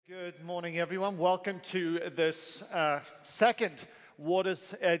Good morning, everyone. Welcome to this second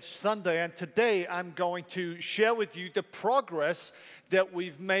Water's Edge Sunday. And today I'm going to share with you the progress that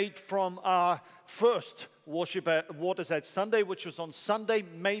we've made from our first worship at Water's Edge Sunday, which was on Sunday,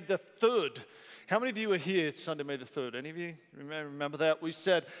 May the 3rd. How many of you were here Sunday, May the 3rd? Any of you remember that? We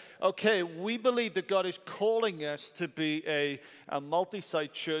said, okay, we believe that God is calling us to be a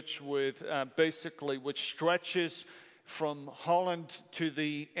multi-site church with which stretches from Holland to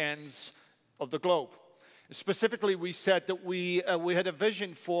the ends of the globe. Specifically, we said that we had a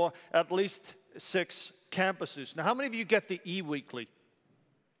vision for at least 6 campuses. Now, how many of you get the e-weekly?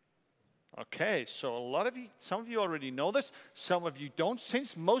 Okay, so some of you already know this, some of you don't.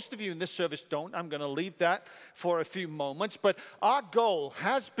 Since most of you in this service don't, I'm going to leave that for a few moments. But our goal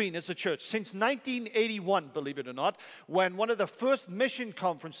has been as a church, since 1981, believe it or not, when one of the first mission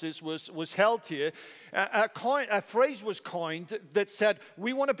conferences was held here, a phrase was coined that said,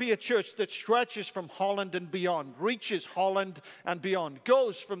 we want to be a church that stretches from Holland and beyond, reaches Holland and beyond,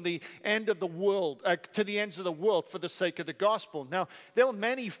 goes from the end of the world to the ends of the world for the sake of the gospel. Now, there were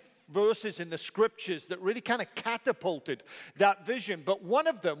many verses in the scriptures that really kind of catapulted that vision. But one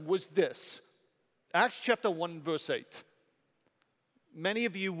of them was this, Acts chapter 1, verse 8. Many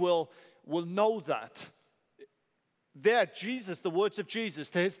of you will know that. There, Jesus, the words of Jesus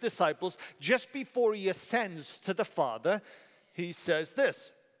to his disciples, just before he ascends to the Father, he says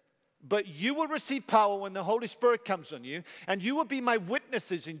this, "But you will receive power when the Holy Spirit comes on you, and you will be my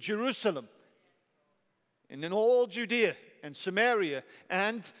witnesses in Jerusalem, and in all Judea and Samaria,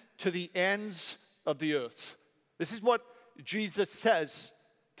 and to the ends of the earth." This is what Jesus says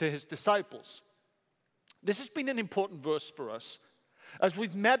to his disciples. This has been an important verse for us. As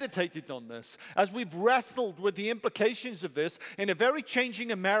we've meditated on this, as we've wrestled with the implications of this in a very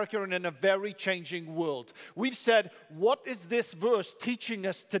changing America and in a very changing world, we've said, what is this verse teaching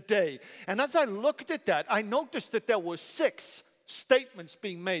us today? And as I looked at that, I noticed that there were 6 statements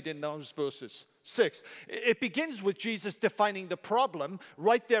being made in those verses. 6. It begins with Jesus defining the problem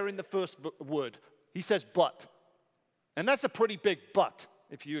right there in the first word. He says, but. And that's a pretty big but,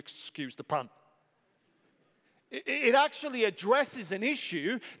 if you excuse the pun. It actually addresses an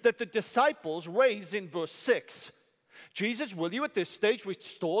issue that the disciples raise in verse 6. Jesus, will you at this stage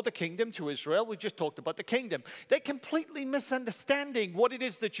restore the kingdom to Israel? We just talked about the kingdom. They're completely misunderstanding what it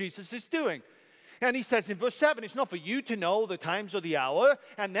is that Jesus is doing. And he says in verse 7, it's not for you to know the times or the hour.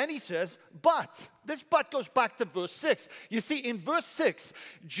 And then he says, but. This but goes back to verse 6. You see, in verse 6,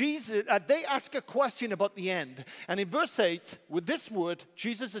 they ask a question about the end. And in verse 8, with this word,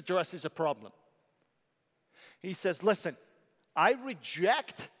 Jesus addresses a problem. He says, listen, I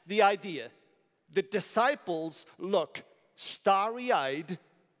reject the idea that disciples look starry-eyed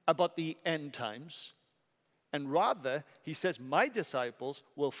about the end times. And rather, he says, my disciples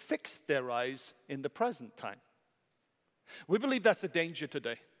will fix their eyes in the present time. We believe that's a danger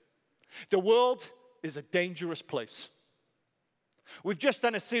today. The world is a dangerous place. We've just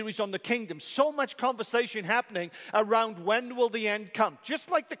done a series on the kingdom. So much conversation happening around when will the end come. Just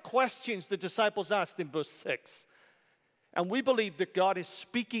like the questions the disciples asked in verse 6. And we believe that God is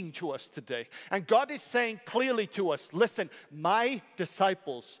speaking to us today. And God is saying clearly to us, listen, my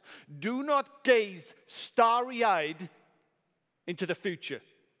disciples, do not gaze starry-eyed into the future,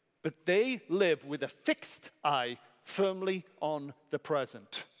 but they live with a fixed eye firmly on the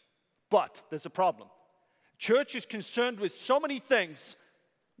present. But there's a problem. Church is concerned with so many things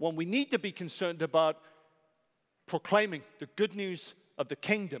when we need to be concerned about proclaiming the good news of the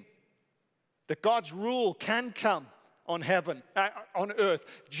kingdom, that God's rule can come on earth,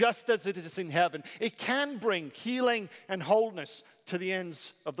 just as it is in heaven. It can bring healing and wholeness to the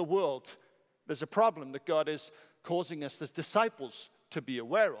ends of the world. There's a problem that God is causing us as disciples to be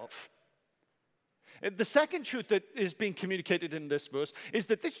aware of. The second truth that is being communicated in this verse is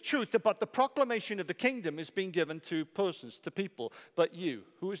that this truth about the proclamation of the kingdom is being given to persons, to people. But you,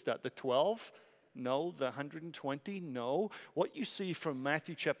 who is that? The 12? No. The 120? No. What you see from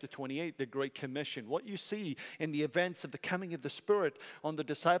Matthew chapter 28, the Great Commission, what you see in the events of the coming of the Spirit on the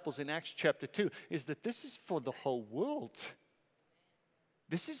disciples in Acts chapter 2, is that this is for the whole world.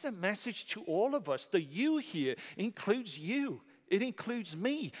 This is a message to all of us. The you here includes you. It includes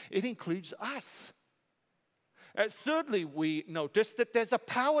me. It includes us. Thirdly, we notice that there's a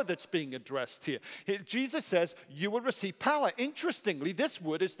power that's being addressed here. Jesus says, you will receive power. Interestingly, this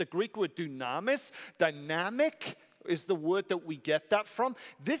word is the Greek word dunamis. Dynamic is the word that we get that from.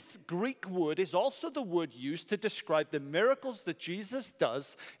 This Greek word is also the word used to describe the miracles that Jesus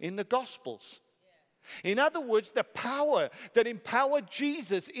does in the Gospels. In other words, the power that empowered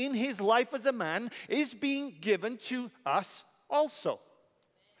Jesus in his life as a man is being given to us also.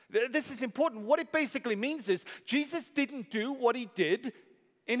 This is important. What it basically means is Jesus didn't do what he did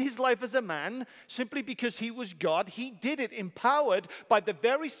in his life as a man simply because he was God. He did it empowered by the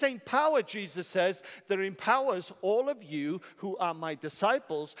very same power, Jesus says, that empowers all of you who are my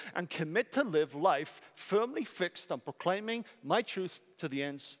disciples and commit to live life firmly fixed on proclaiming my truth to the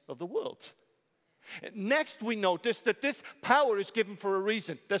ends of the world. Next, we notice that this power is given for a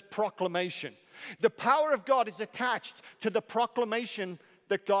reason. There's proclamation. The power of God is attached to the proclamation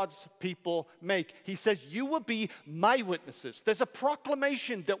that God's people make. He says, you will be my witnesses. There's a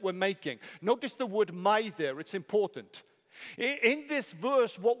proclamation that we're making. Notice the word my there. It's important. In this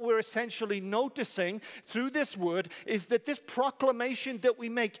verse, what we're essentially noticing through this word is that this proclamation that we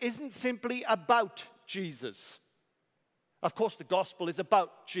make isn't simply about Jesus. Of course, the gospel is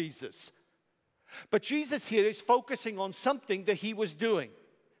about Jesus. But Jesus here is focusing on something that he was doing,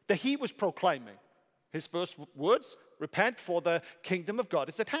 that he was proclaiming. His first words, repent, for the kingdom of God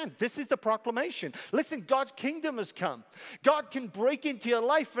is at hand. This is the proclamation. Listen, God's kingdom has come. God can break into your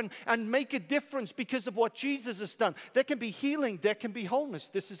life and make a difference because of what Jesus has done. There can be healing. There can be wholeness.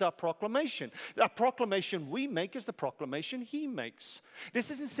 This is our proclamation. Our proclamation we make is the proclamation he makes.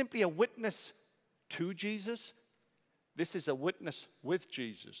 This isn't simply a witness to Jesus. This is a witness with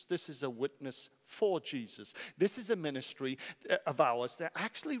Jesus. This is a witness for Jesus. This is a ministry of ours that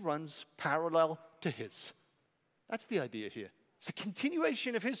actually runs parallel to his. That's the idea here. It's a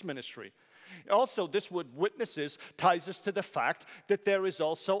continuation of his ministry. Also, this word witnesses ties us to the fact that there is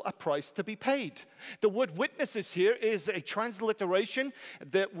also a price to be paid. The word witnesses here is a transliteration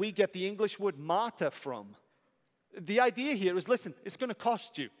that we get the English word martyr from. The idea here is, listen, it's going to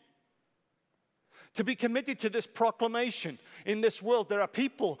cost you. To be committed to this proclamation in this world, there are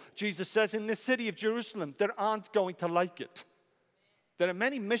people, Jesus says, in this city of Jerusalem that aren't going to like it. There are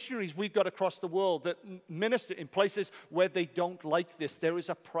many missionaries we've got across the world that minister in places where they don't like this. There is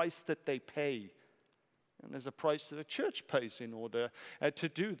a price that they pay. And there's a price that a church pays in order to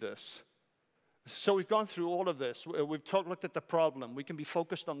do this. So we've gone through all of this. We've looked at the problem. We can be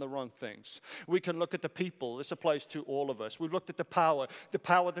focused on the wrong things. We can look at the people. This applies to all of us. We've looked at the power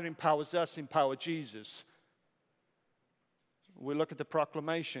that empowers us, empower Jesus. We look at the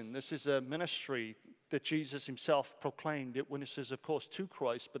proclamation. This is a ministry that Jesus himself proclaimed. It witnesses, of course, to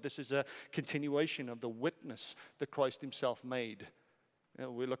Christ, but this is a continuation of the witness that Christ himself made.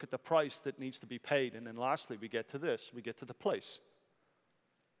 We look at the price that needs to be paid, and then lastly, we get to this. We get to the place.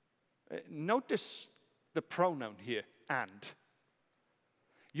 Notice the pronoun here, and.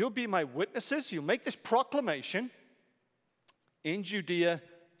 You'll be my witnesses. You'll make this proclamation in Judea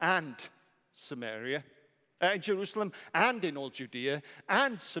and Samaria, in Jerusalem and in all Judea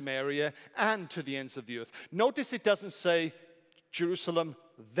and Samaria and to the ends of the earth. Notice it doesn't say Jerusalem,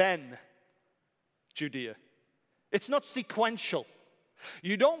 then Judea. It's not sequential.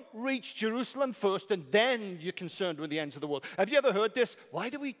 You don't reach Jerusalem first and then you're concerned with the ends of the world. Have you ever heard this? Why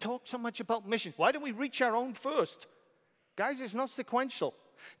do we talk so much about missions? Why don't we reach our own first? Guys, it's not sequential.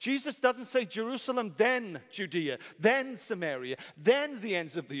 Jesus doesn't say Jerusalem, then Judea, then Samaria, then the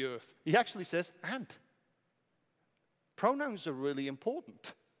ends of the earth. He actually says, and. Pronouns are really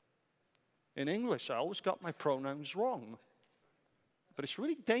important. In English, I always got my pronouns wrong. But it's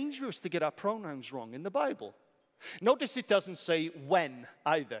really dangerous to get our pronouns wrong in the Bible. Notice it doesn't say when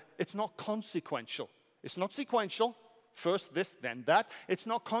either. It's not consequential. It's not sequential. First this, then that. It's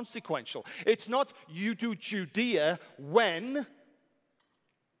not consequential. It's not you do Judea when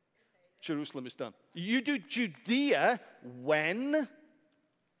Jerusalem is done. You do Judea when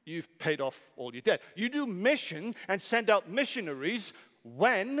you've paid off all your debt. You do mission and send out missionaries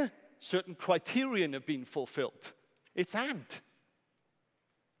when certain criterion have been fulfilled. It's and.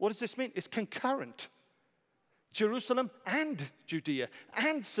 What does this mean? It's concurrent. Jerusalem and Judea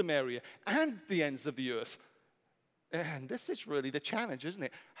and Samaria and the ends of the earth. And this is really the challenge, isn't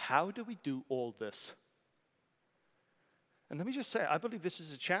it? How do we do all this? And let me just say, I believe this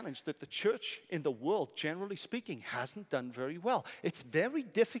is a challenge that the church in the world, generally speaking, hasn't done very well. It's very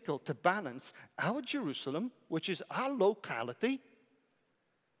difficult to balance our Jerusalem, which is our locality,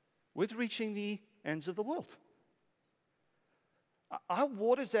 with reaching the ends of the world. Our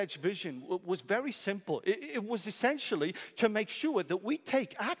Water's Edge vision was very simple. It was essentially to make sure that we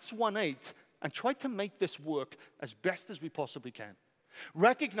take Acts 1:8 and try to make this work as best as we possibly can,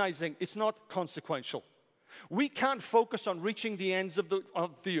 recognizing it's not consequential. We can't focus on reaching the ends of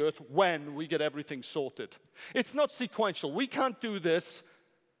the earth when we get everything sorted. It's not sequential. We can't do this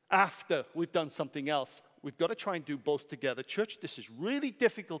after we've done something else. We've got to try and do both together. Church, this is really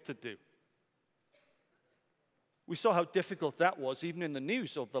difficult to do. We saw how difficult that was even in the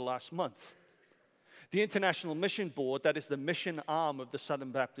news over the last month. The International Mission Board, that is the mission arm of the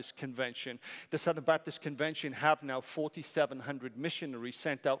Southern Baptist Convention. The Southern Baptist Convention have now 4,700 missionaries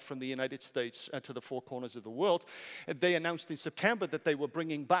sent out from the United States to the four corners of the world. They announced in September that they were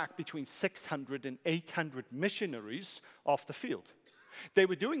bringing back between 600 and 800 missionaries off the field. They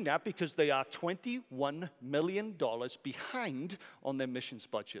were doing that because they are $21 million behind on their missions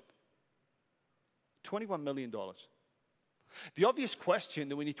budget. $21 million. The obvious question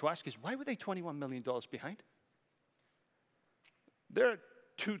that we need to ask is, why were they $21 million behind? There are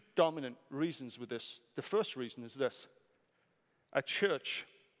two dominant reasons with this. The first reason is this: a church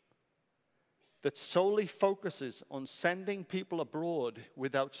that solely focuses on sending people abroad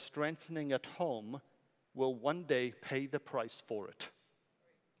without strengthening at home will one day pay the price for it.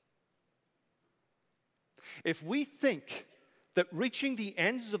 If we think that reaching the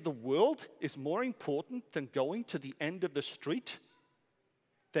ends of the world is more important than going to the end of the street,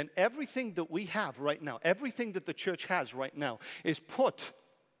 then everything that we have right now, everything that the church has right now, is put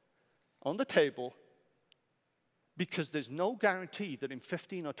on the table because there's no guarantee that in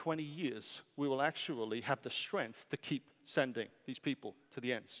 15 or 20 years we will actually have the strength to keep sending these people to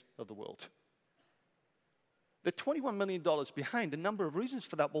the ends of the world. They're $21 million behind. A number of reasons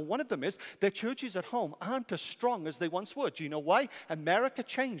for that. Well, one of them is their churches at home aren't as strong as they once were. Do you know why? America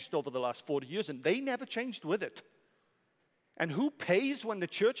changed over the last 40 years, and they never changed with it. And who pays when the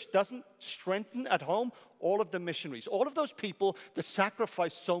church doesn't strengthen at home? All of the missionaries. All of those people that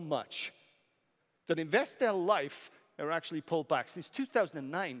sacrifice so much, that invest their life, are actually pulled back. Since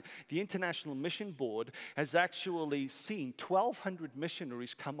 2009, the International Mission Board has actually seen 1,200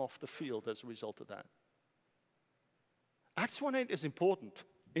 missionaries come off the field as a result of that. Acts 1:8 is important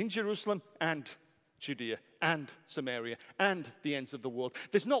in Jerusalem and Judea and Samaria and the ends of the world.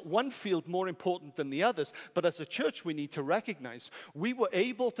 There's not one field more important than the others, but as a church we need to recognize we were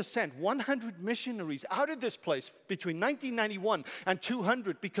able to send 100 missionaries out of this place between 1991 and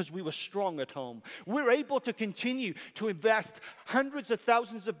 200 because we were strong at home. We're able to continue to invest hundreds of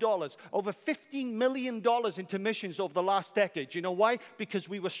thousands of dollars, over $15 million into missions over the last decade. You know why? Because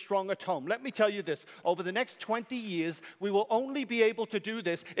we were strong at home. Let me tell you this, over the next 20 years, we will only be able to do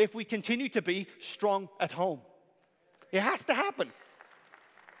this if we continue to be strong at home. It has to happen.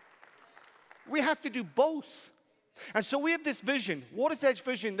 We have to do both. And so we have this vision, Waters Edge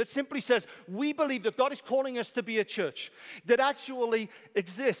vision, that simply says we believe that God is calling us to be a church that actually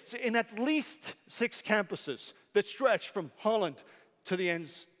exists in at least 6 campuses that stretch from Holland to the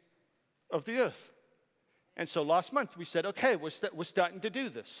ends of the earth. And so last month we said, okay, we're starting to do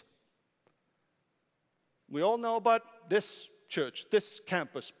this. We all know about this church, this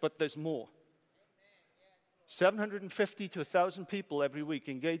campus, but there's more. 750 to 1,000 people every week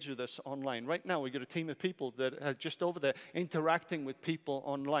engage with us online. Right now, we've got a team of people that are just over there interacting with people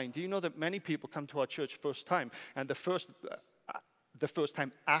online. Do you know that many people come to our church first time, and the first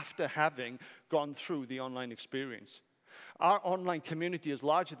time after having gone through the online experience? Our online community is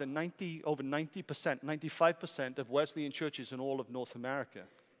larger than over 90%, 95% of Wesleyan churches in all of North America.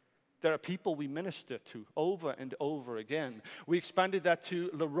 There are people we minister to over and over again. We expanded that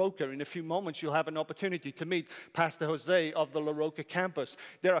to La Roca. In a few moments, you'll have an opportunity to meet Pastor Jose of the La Roca campus.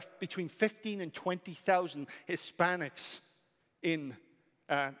 There are between 15 and 20,000 Hispanics in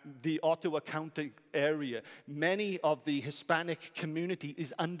the Ottawa County area. Many of the Hispanic community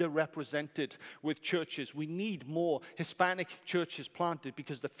is underrepresented with churches. We need more Hispanic churches planted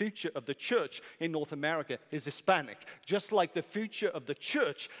because the future of the church in North America is Hispanic, just like the future of the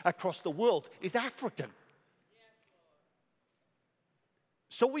church across the world is African.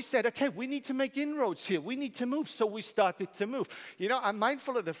 So we said, okay, we need to make inroads here. We need to move. So we started to move. You know, I'm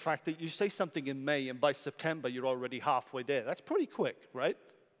mindful of the fact that you say something in May and by September you're already halfway there. That's pretty quick, right?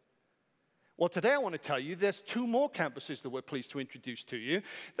 Well, today I want to tell you there's 2 more campuses that we're pleased to introduce to you.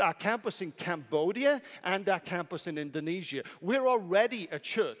 Our campus in Cambodia and our campus in Indonesia. We're already a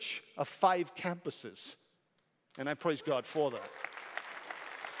church of 5 campuses. And I praise God for that.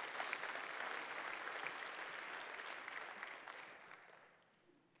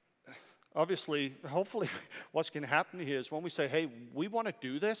 Obviously, hopefully, what's going to happen here is when we say, hey, we want to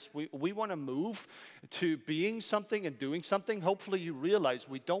do this, we want to move to being something and doing something, hopefully you realize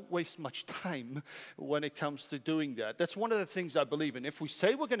we don't waste much time when it comes to doing that. That's one of the things I believe in. If we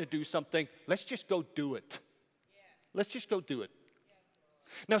say we're going to do something, let's just go do it. Yeah. Let's just go do it.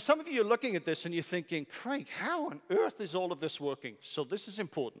 Yes. Now, some of you are looking at this and you're thinking, Craig, how on earth is all of this working? So this is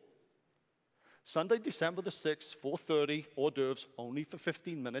important. Sunday, December the 6th, 4:30, hors d'oeuvres, only for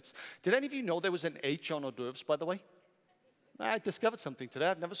 15 minutes. Did any of you know there was an H on hors d'oeuvres, by the way? I discovered something today.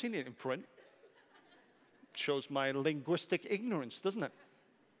 I've never seen it in print. Shows my linguistic ignorance, doesn't it?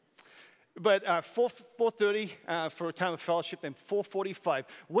 But 4:30 for a time of fellowship, and 4:45,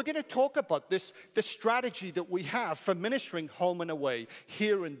 we're going to talk about this strategy that we have for ministering home and away,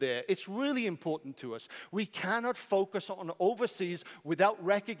 here and there. It's really important to us. We cannot focus on overseas without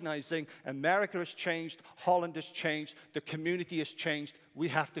recognizing America has changed, Holland has changed, the community has changed. We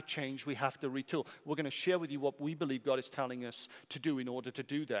have to change, we have to retool. We're going to share with you what we believe God is telling us to do in order to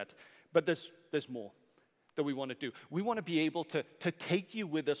do that. But there's more that we want to do. We want to be able to take you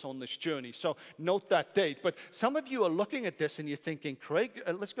with us on this journey. So note that date. But some of you are looking at this and you're thinking, Craig,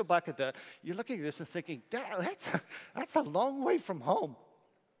 let's go back at that. You're looking at this and thinking, that's a long way from home.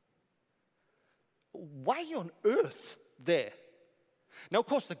 Why on earth there? Now, of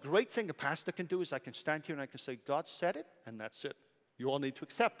course, the great thing a pastor can do is I can stand here and I can say, God said it, and that's it. You all need to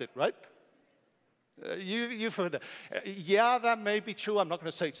accept it, right? You've heard that. Yeah, that may be true. I'm not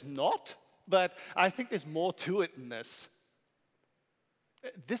going to say it's not. But I think there's more to it than this.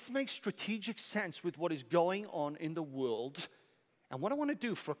 This makes strategic sense with what is going on in the world. And what I want to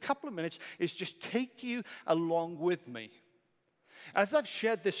do for a couple of minutes is just take you along with me. As I've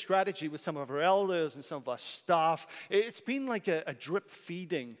shared this strategy with some of our elders and some of our staff, it's been like a drip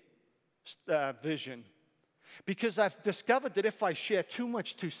feeding vision. Because I've discovered that if I share too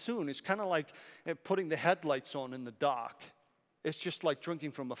much too soon, it's kind of like putting the headlights on in the dark. It's just like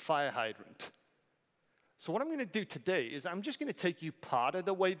drinking from a fire hydrant. So what I'm going to do today is I'm just going to take you part of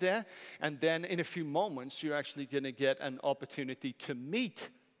the way there, and then in a few moments, you're actually going to get an opportunity to meet,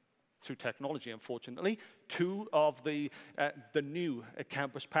 through technology, unfortunately, two of the new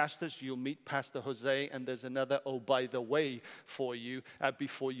campus pastors. You'll meet Pastor Jose, and there's another, oh, by the way, for you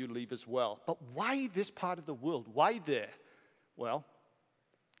before you leave as well. But why this part of the world? Why there? Well,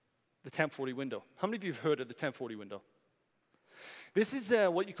 the 1040 window. How many of you have heard of the 1040 window? This is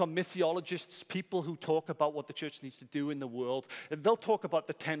what you call missiologists, people who talk about what the church needs to do in the world. They'll talk about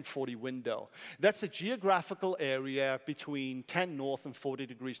the 1040 window. That's a geographical area between 10 north and 40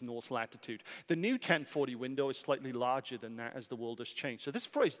 degrees north latitude. The new 1040 window is slightly larger than that as the world has changed. So this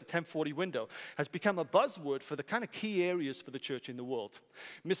phrase, the 1040 window, has become a buzzword for the kind of key areas for the church in the world.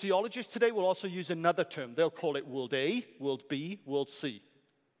 Missiologists today will also use another term. They'll call it World A, World B, World C.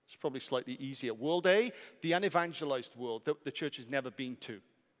 It's probably slightly easier. World A, the unevangelized world that the church has never been to.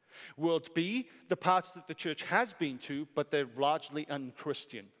 World B, the parts that the church has been to, but they're largely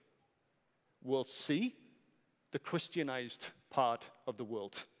unchristian. World C, the Christianized part of the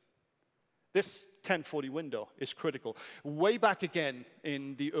world. This 1040 window is critical. Way back again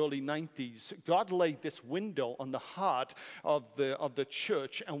in the early 90s, God laid this window on the heart of the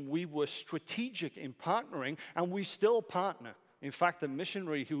church, and we were strategic in partnering, and we still partner. In fact, the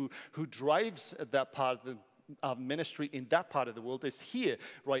missionary who drives that part of ministry in that part of the world is here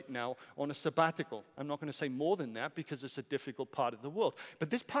right now on a sabbatical. I'm not going to say more than that because it's a difficult part of the world. But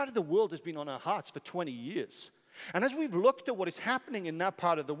this part of the world has been on our hearts for 20 years. And as we've looked at what is happening in that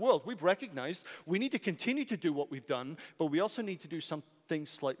part of the world, we've recognized we need to continue to do what we've done, but we also need to do something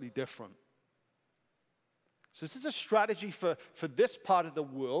slightly different. So this is a strategy for this part of the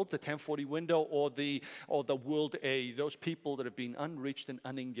world, the 1040 window or the World A, those people that have been unreached and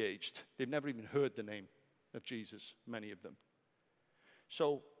unengaged. They've never even heard the name of Jesus, many of them.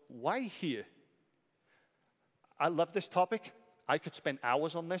 So why here? I love this topic. I could spend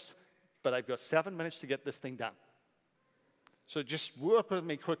hours on this, but I've got 7 minutes to get this thing done. So just work with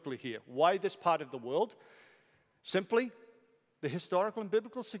me quickly here. Why this part of the world? Simply, the historical and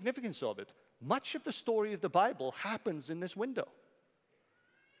biblical significance of it. Much of the story of the Bible happens in this window.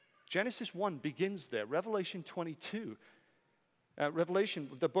 Genesis 1 begins there. Revelation 22.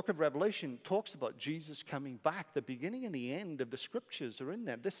 The book of Revelation talks about Jesus coming back. The beginning and the end of the scriptures are in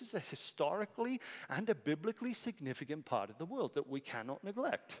there. This is a historically and a biblically significant part of the world that we cannot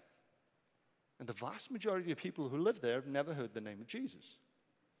neglect. And the vast majority of people who live there have never heard the name of Jesus.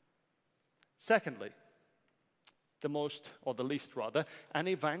 Secondly, the most, or the least rather,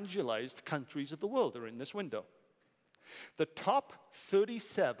 unevangelized countries of the world are in this window. The top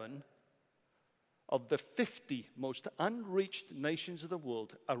 37 of the 50 most unreached nations of the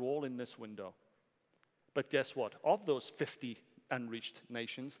world are all in this window. But guess what? Of those 50 unreached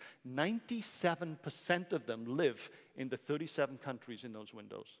nations, 97% of them live in the 37 countries in those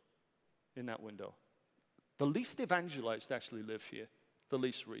windows, in that window. The least evangelized actually live here, the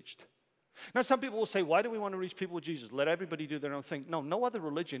least reached. Now, some people will say, why do we want to reach people with Jesus? Let everybody do their own thing. No other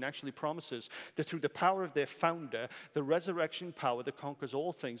religion actually promises that through the power of their founder, the resurrection power that conquers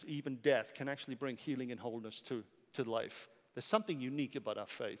all things, even death, can actually bring healing and wholeness to life. There's something unique about our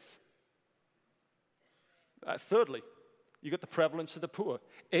faith. Thirdly, you got the prevalence of the poor.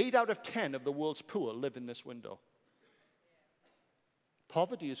 8 out of 10 of the world's poor live in this window.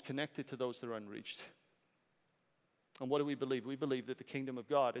 Poverty is connected to those that are unreached. And what do we believe? We believe that the kingdom of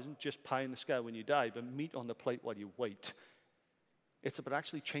God isn't just pie in the sky when you die, but meat on the plate while you wait. It's about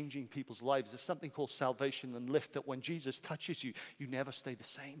actually changing people's lives. There's something called salvation and lift, that when Jesus touches you, you never stay the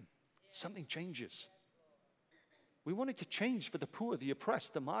same. Something changes. We want it to change for the poor, the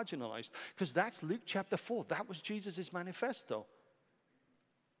oppressed, the marginalized, because that's Luke chapter 4. That was Jesus' manifesto.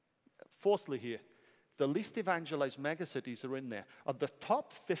 Fourthly here, the least evangelized megacities are in there. Of the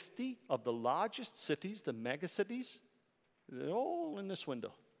top 50 of the largest cities, the megacities, they're all in this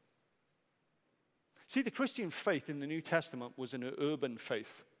window. See, the Christian faith in the New Testament was an urban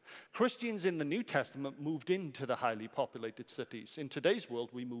faith. Christians in the New Testament moved into the highly populated cities. In today's world,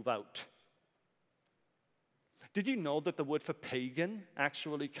 we move out. Did you know that the word for pagan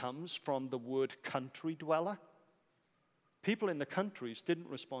actually comes from the word country dweller? People in the countries didn't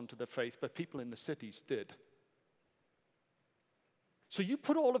respond to the faith, but people in the cities did. So you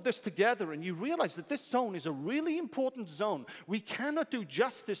put all of this together and you realize that this zone is a really important zone. We cannot do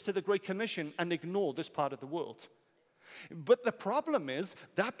justice to the Great Commission and ignore this part of the world. But the problem is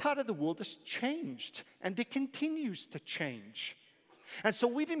that part of the world has changed, and it continues to change. And so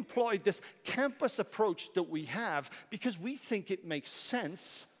we've employed this campus approach that we have because we think it makes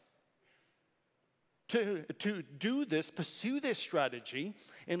sense to do this, pursue this strategy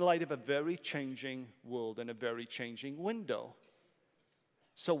in light of a very changing world and a very changing window.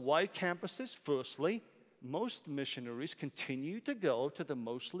 So why campuses? Firstly, most missionaries continue to go to the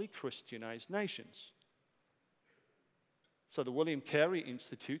mostly Christianized nations. So the William Carey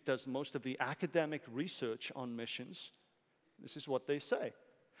Institute does most of the academic research on missions. This is what they say.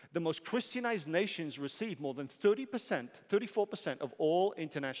 The most Christianized nations receive more than 34% of all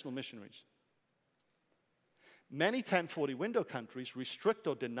international missionaries. Many 1040 window countries restrict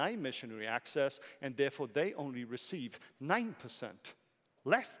or deny missionary access, and therefore they only receive 9%,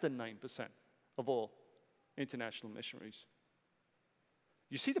 less than 9% of all international missionaries.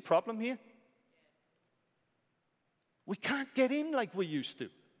 You see the problem here? We can't get in like we used to.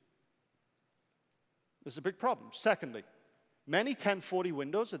 There's a big problem. Secondly, many 1040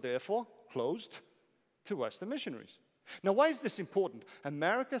 windows are therefore closed to Western missionaries. Now, why is this important?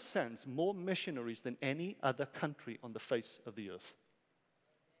 America sends more missionaries than any other country on the face of the earth.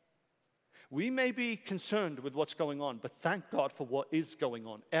 We may be concerned with what's going on, but thank God for what is going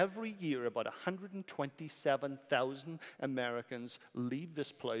on. Every year, about 127,000 Americans leave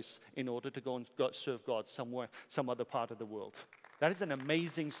this place in order to go and serve God somewhere, some other part of the world. That is an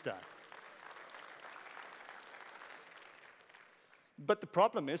amazing stat. But the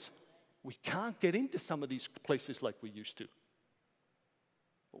problem is, we can't get into some of these places like we used to.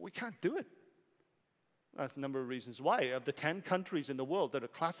 But we can't do it. That's a number of reasons why. Of the 10 countries in the world that are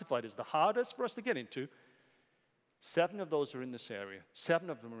classified as the hardest for us to get into, 7 of those are in this area. 7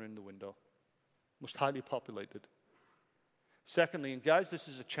 of them are in the window. Most highly populated. Secondly, and guys, this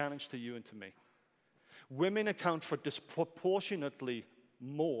is a challenge to you and to me. Women account for disproportionately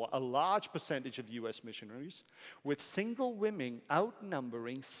more, a large percentage of U.S. missionaries, with single women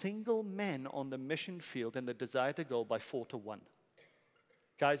outnumbering single men on the mission field in the desire to go by 4 to 1.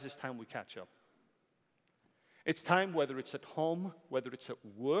 Guys, it's time we catch up. It's time, whether it's at home, whether it's at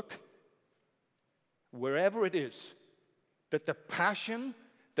work, wherever it is, that the passion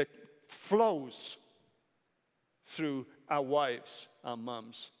that flows through our wives, our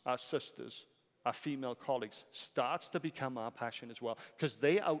mums, our sisters, our female colleagues starts to become our passion as well, because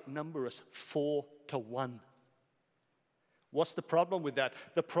they outnumber us 4 to 1. What's the problem with that?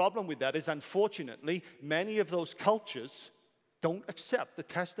 The problem with that is, unfortunately, many of those cultures don't accept the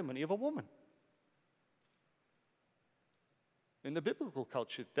testimony of a woman. In the biblical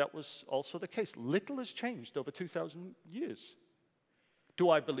culture, that was also the case. Little has changed over 2,000 years.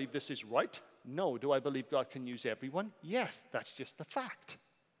 Do I believe this is right? No. Do I believe God can use everyone? Yes, that's just a fact.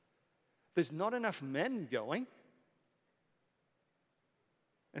 There's not enough men going,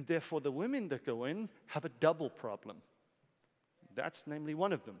 and therefore the women that go in have a double problem. That's namely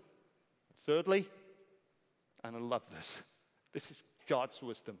one of them. Thirdly, and I love this is God's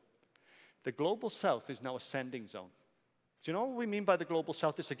wisdom. The global south is now a sending zone. Do you know what we mean by the global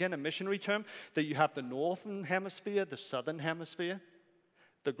south? It's again a missionary term, that you have the northern hemisphere, the southern hemisphere.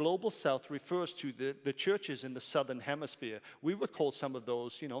 The global south refers to the churches in the southern hemisphere. We would call some of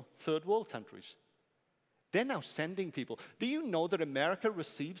those, third world countries. They're now sending people. Do you know that America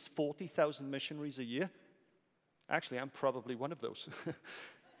receives 40,000 missionaries a year? Actually, I'm probably one of those.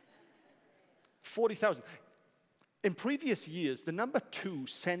 40,000. In previous years, the number 2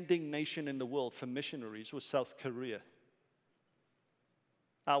 sending nation in the world for missionaries was South Korea.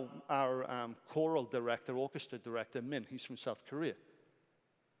 Our choral director, orchestra director, Min, he's from South Korea.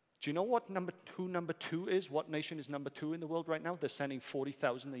 Do you know who number 2 is? What nation is number 2 in the world right now? They're sending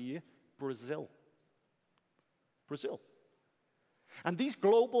 40,000 a year. Brazil. Brazil. And these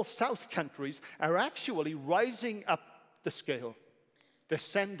global south countries are actually rising up the scale. They're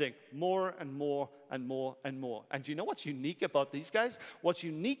sending more and more and more and more. And do you know what's unique about these guys? What's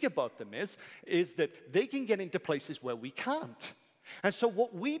unique about them is that they can get into places where we can't. And so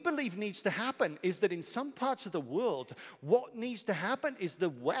what we believe needs to happen is that in some parts of the world, what needs to happen is the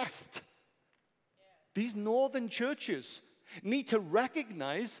West, these northern churches, need to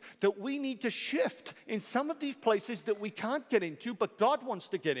recognize that we need to shift in some of these places that we can't get into, but God wants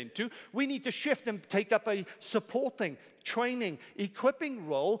to get into. We need to shift and take up a supporting, training, equipping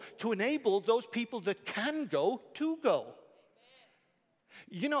role to enable those people that can go to go.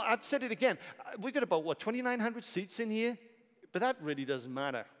 You know, I've said it again. We've got about, 2,900 seats in here? But that really doesn't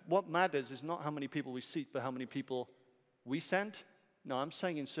matter. What matters is not how many people we seat, but how many people we send. No, I'm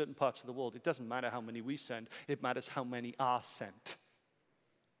saying in certain parts of the world, it doesn't matter how many we send. It matters how many are sent.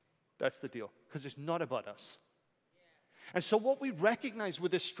 That's the deal, because it's not about us. And so what we recognize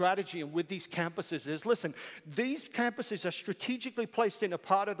with this strategy and with these campuses is, listen, these campuses are strategically placed in a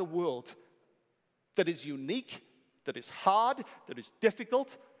part of the world that is unique, that is hard, that is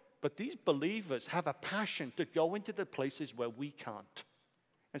difficult, but these believers have a passion to go into the places where we can't.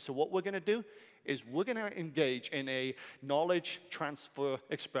 And so what we're going to do is we're going to engage in a knowledge transfer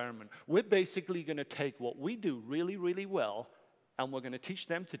experiment. We're basically going to take what we do really, really well, and we're going to teach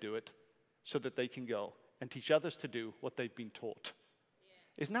them to do it so that they can go and teach others to do what they've been taught.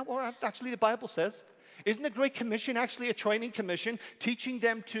 Yeah. Isn't that what actually the Bible says? Isn't the Great Commission actually a training commission, teaching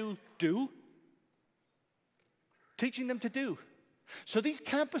them to do? Teaching them to do. So these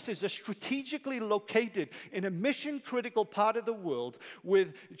campuses are strategically located in a mission-critical part of the world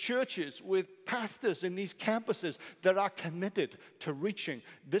with churches, with pastors in these campuses that are committed to reaching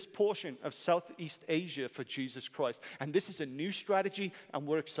this portion of Southeast Asia for Jesus Christ. And this is a new strategy, and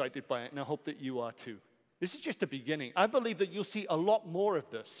we're excited by it, and I hope that you are too. This is just the beginning. I believe that you'll see a lot more of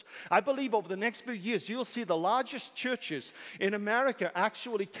this. I believe over the next few years, you'll see the largest churches in America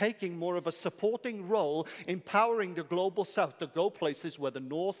actually taking more of a supporting role, empowering the global south to go places where the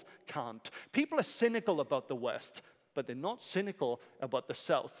north can't. People are cynical about the West, but they're not cynical about the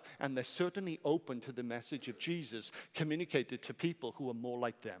south, and they're certainly open to the message of Jesus communicated to people who are more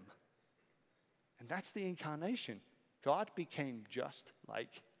like them. And that's the incarnation. God became just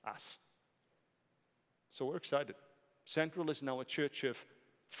like us. So we're excited. Central is now a church of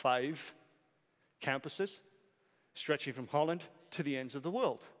 5 campuses, stretching from Holland to the ends of the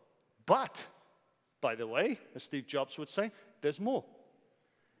world. But, by the way, as Steve Jobs would say, there's more.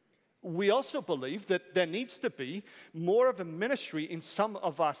 We also believe that there needs to be more of a ministry in some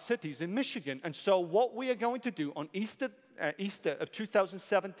of our cities in Michigan. And so what we are going to do on Easter of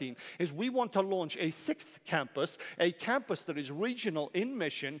 2017 is we want to launch a 6th campus, a campus that is regional in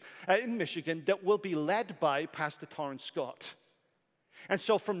Michigan that will be led by Pastor Torrance Scott. And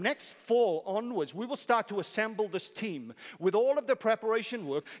so from next fall onwards, we will start to assemble this team with all of the preparation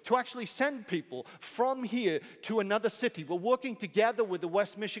work to actually send people from here to another city. We're working together with the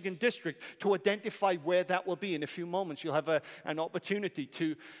West Michigan District to identify where that will be. In a few moments, you'll have an opportunity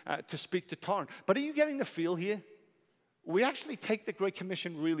to speak to Torrance. But are you getting the feel here? We actually take the Great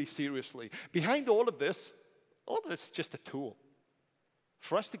Commission really seriously. Behind all of this is just a tool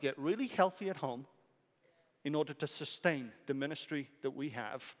for us to get really healthy at home, in order to sustain the ministry that we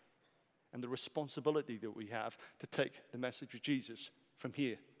have and the responsibility that we have to take the message of Jesus from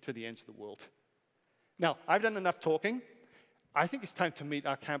here to the ends of the world. Now, I've done enough talking. I think it's time to meet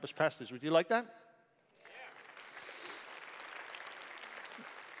our campus pastors. Would you like that?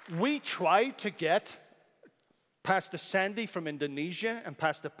 Yeah. We tried to get Pastor Sandy from Indonesia and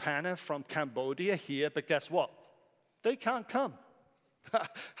Pastor Panna from Cambodia here, but guess what? They can't come.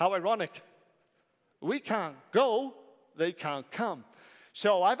 How ironic. We can't go, they can't come.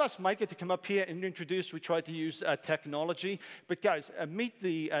 So I've asked Micah to come up here and introduce. We tried to use technology. But guys, meet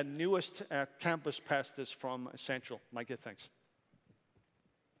the newest campus pastors from Central. Micah, thanks.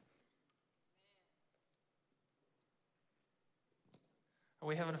 Are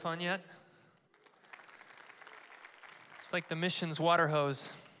we having fun yet? It's like the missions water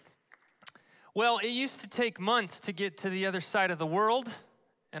hose. Well, it used to take months to get to the other side of the world,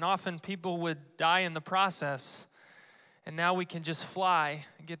 and often people would die in the process. And now we can just fly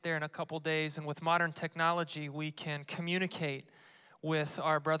and get there in a couple days. And with modern technology, we can communicate with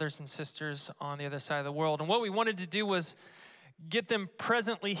our brothers and sisters on the other side of the world. And what we wanted to do was get them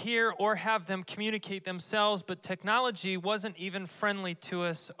presently here or have them communicate themselves, but technology wasn't even friendly to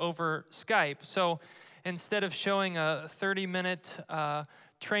us over Skype. So instead of showing a 30-minute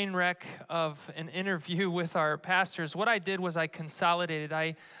train wreck of an interview with our pastors, what I did was I consolidated.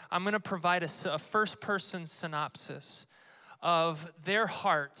 I'm going to provide a first-person synopsis of their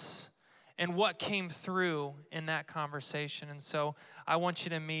hearts and what came through in that conversation. And so I want you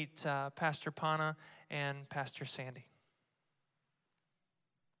to meet Pastor Pana and Pastor Sandy.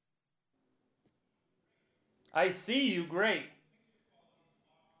 I see you, great.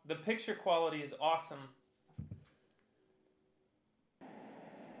 The picture quality is awesome.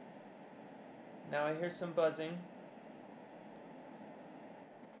 Now I hear some buzzing.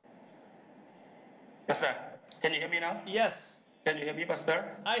 Pastor, can you hear me now? Yes. Can you hear me,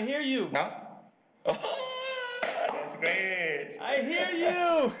 Pastor? I hear you. No? Oh, that's great. I hear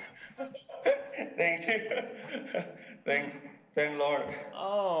you. Thank you. Thank Lord.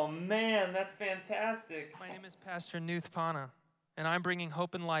 Oh, man, that's fantastic. My name is Pastor Nuth Pana, and I'm bringing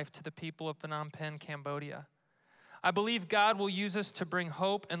hope and life to the people of Phnom Penh, Cambodia. I believe God will use us to bring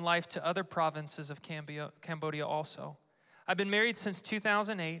hope and life to other provinces of Cambodia also. I've been married since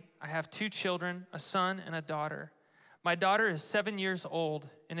 2008. I have 2 children, a son and a daughter. My daughter is 7 years old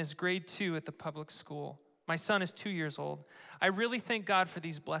and is grade 2 at the public school. My son is 2 years old. I really thank God for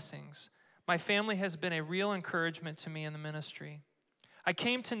these blessings. My family has been a real encouragement to me in the ministry. I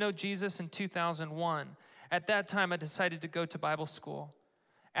came to know Jesus in 2001. At that time, I decided to go to Bible school.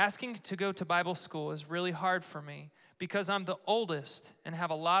 Asking to go to Bible school is really hard for me because I'm the oldest and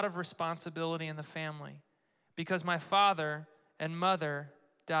have a lot of responsibility in the family because my father and mother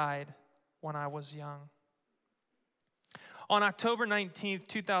died when I was young. On October 19th,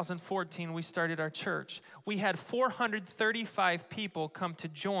 2014, we started our church. We had 435 people come to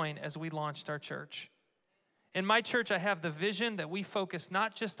join as we launched our church. In my church, I have the vision that we focus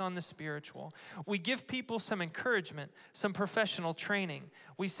not just on the spiritual. We give people some encouragement, some professional training.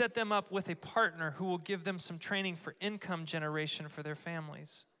 We set them up with a partner who will give them some training for income generation for their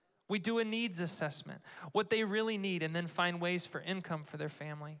families. We do a needs assessment, what they really need, and then find ways for income for their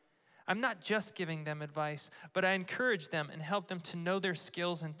family. I'm not just giving them advice, but I encourage them and help them to know their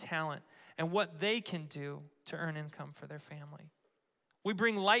skills and talent and what they can do to earn income for their family. We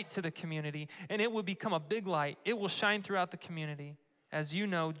bring light to the community, and it will become a big light. It will shine throughout the community. As you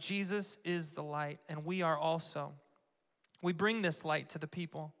know, Jesus is the light, and we are also. We bring this light to the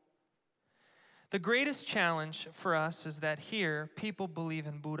people. The greatest challenge for us is that here, people believe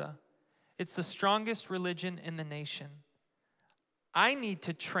in Buddha. It's the strongest religion in the nation. I need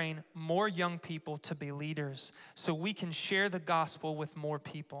to train more young people to be leaders so we can share the gospel with more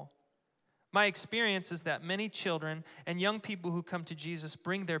people. My experience is that many children and young people who come to Jesus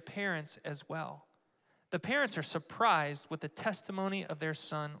bring their parents as well. The parents are surprised with the testimony of their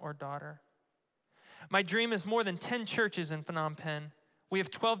son or daughter. My dream is more than 10 churches in Phnom Penh. We have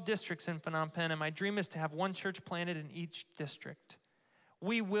 12 districts in Phnom Penh, and my dream is to have 1 church planted in each district.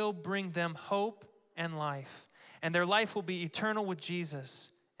 We will bring them hope and life, and their life will be eternal with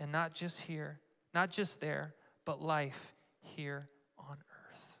Jesus, and not just here, not just there, but life here on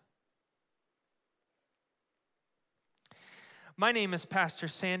earth. My name is Pastor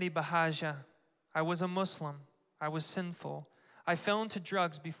Sandy Bahaja. I was a Muslim. I was sinful. I fell into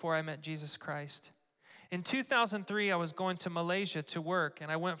drugs before I met Jesus Christ. In 2003, I was going to Malaysia to work,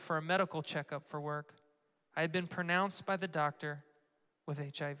 and I went for a medical checkup for work. I had been pronounced by the doctor with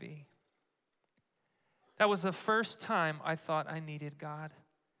HIV. That was the first time I thought I needed God.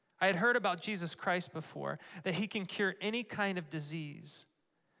 I had heard about Jesus Christ before, that he can cure any kind of disease.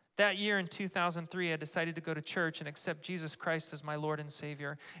 That year in 2003, I decided to go to church and accept Jesus Christ as my Lord and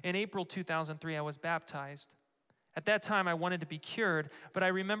Savior. In April 2003, I was baptized. At that time, I wanted to be cured, but I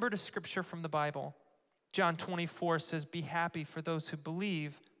remembered a scripture from the Bible. John 24 says, "Be happy for those who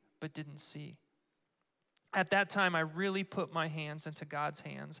believe but didn't see." At that time, I really put my hands into God's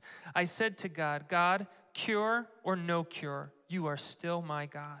hands. I said to God, "God, cure or no cure, you are still my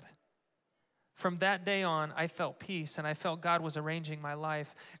God." From that day on, I felt peace, and I felt God was arranging my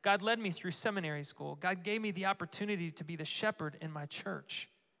life. God led me through seminary school. God gave me the opportunity to be the shepherd in my church.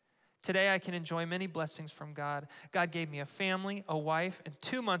 Today, I can enjoy many blessings from God. God gave me a family, a wife, and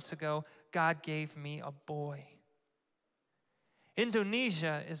 2 months ago, God gave me a boy.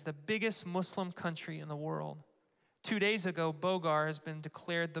 Indonesia is the biggest Muslim country in the world. 2 days ago, Bogor has been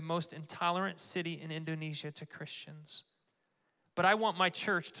declared the most intolerant city in Indonesia to Christians. But I want my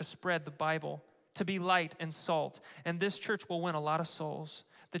church to spread the Bible, to be light and salt, and this church will win a lot of souls.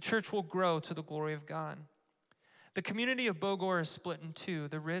 The church will grow to the glory of God. The community of Bogor is split in 2,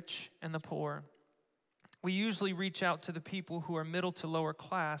 the rich and the poor. We usually reach out to the people who are middle to lower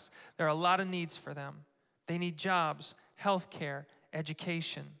class. There are a lot of needs for them. They need jobs, health care,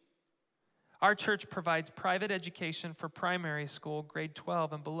 education. Our church provides private education for primary school, grade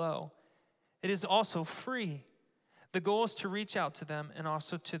 12 and below. It is also free. The goal is to reach out to them and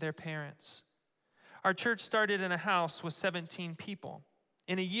also to their parents. Our church started in a house with 17 people.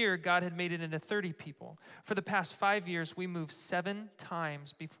 In a year, God had made it into 30 people. For the past 5 years, we moved 7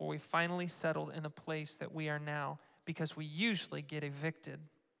 times before we finally settled in the place that we are now, because we usually get evicted.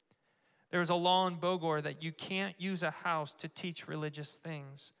 There is a law in Bogor that you can't use a house to teach religious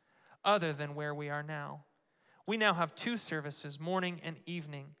things other than where we are now. We now have 2 services, morning and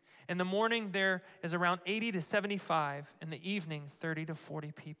evening. In the morning, there is around 80 to 75. In the evening, 30 to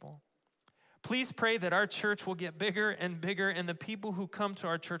 40 people. Please pray that our church will get bigger and bigger, and the people who come to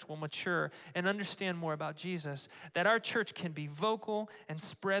our church will mature and understand more about Jesus, that our church can be vocal and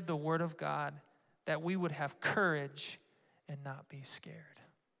spread the word of God, that we would have courage and not be scared.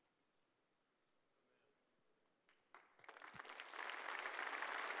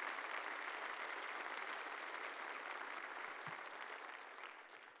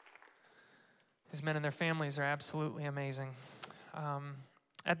 These men and their families are absolutely amazing.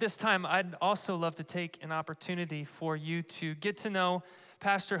 At this time, I'd also love to take an opportunity for you to get to know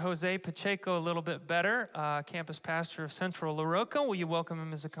Pastor Jose Pacheco a little bit better, campus pastor of Central La Roca. Will you welcome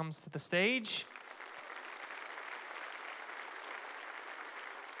him as he comes to the stage?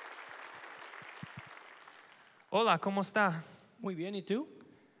 Hola, ¿cómo está? Muy bien, ¿y tú?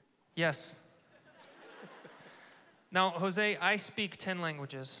 Yes. Now, Jose, I speak 10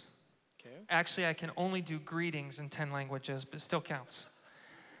 languages. Okay. Actually, I can only do greetings in 10 languages, but it still counts.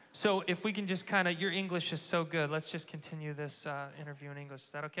 So if we can just your English is so good, let's just continue this interview in English. Is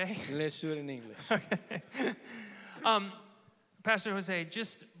that okay? Let's do it in English. Pastor Jose,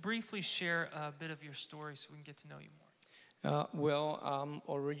 just briefly share a bit of your story so we can get to know you more. Well, I'm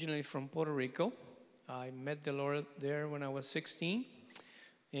originally from Puerto Rico. I met the Lord there when I was 16.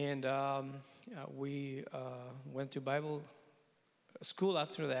 And we went to Bible school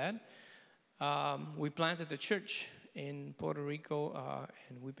after that. We planted a church in Puerto Rico,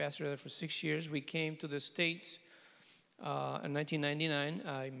 and we pastored there for 6 years. We came to the States in 1999.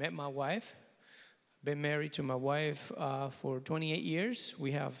 I met my wife. Been married to my wife for 28 years.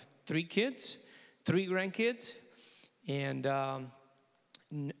 We have 3 kids, 3 grandkids. And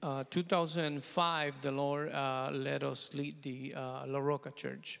in 2005, the Lord let us lead the La Roca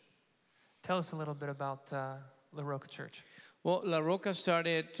Church. Tell us a little bit about La Roca Church. Well, La Roca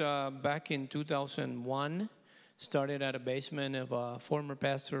started back in 2001. Started at a basement of former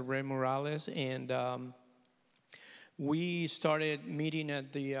pastor Ray Morales, and we started meeting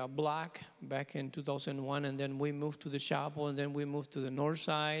at the block back in 2001, and then we moved to the chapel, and then we moved to the north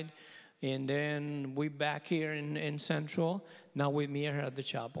side, and then we back here in Central. Now we meet here at the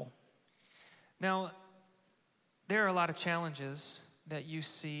chapel. Now, there are a lot of challenges that you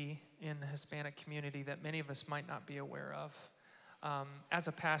see in the Hispanic community that many of us might not be aware of. As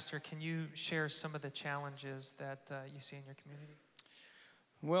a pastor, can you share some of the challenges that you see in your community?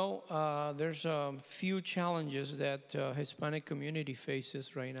 Well, there's a few challenges that Hispanic community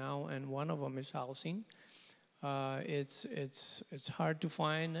faces right now, and one of them is housing. It's hard to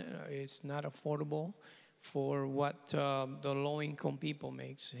find. It's not affordable for what the low-income people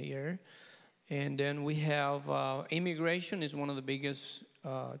makes here. And then we have immigration is one of the biggest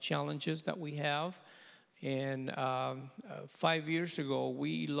challenges that we have. And 5 years ago,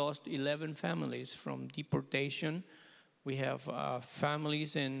 we lost 11 families from deportation. We have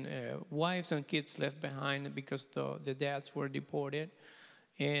families and wives and kids left behind because the dads were deported.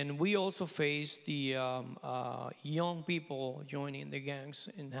 And we also face the young people joining the gangs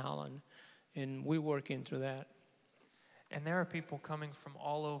in Holland. And we're working through that. And there are people coming from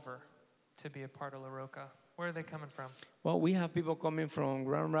all over to be a part of La Roca. Where are they coming from? Well, we have people coming from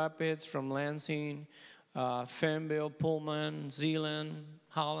Grand Rapids, from Lansing, Fernville, Pullman, Zeeland,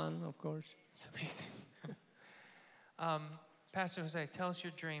 Holland, of course. It's amazing. Pastor Jose, tell us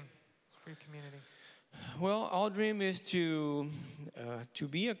your dream for your community. Well, our dream is to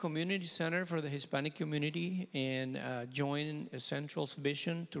be a community center for the Hispanic community and join Central's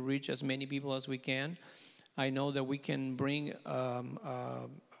vision to reach as many people as we can. I know that we can bring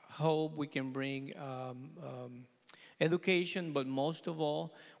hope, we can bring education, but most of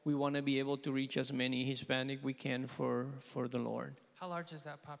all, we want to be able to reach as many Hispanic we can for the Lord. How large is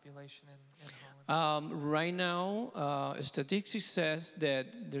that population in Holland? Right now, statistics says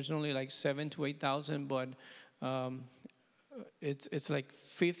that there's only like 7,000 to 8,000, but it's like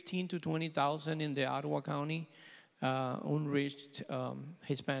 15,000 to 20,000 in the Ottawa County unreached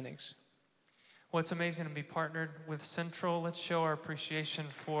Hispanics. Well, it's amazing to be partnered with Central. Let's show our appreciation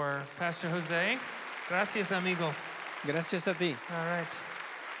for Pastor Jose. Gracias, amigo. Gracias a ti. All right.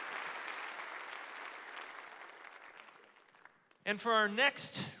 And for our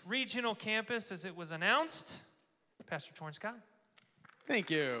next regional campus, as it was announced, Pastor Torrance Scott. Thank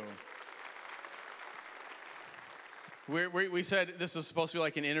you. We said this was supposed to be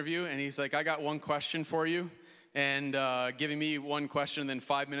like an interview, and he's like, I got one question for you. And giving me one question and then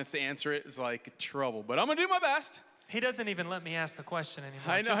 5 minutes to answer it is like trouble. But I'm going to do my best. He doesn't even let me ask the question anymore.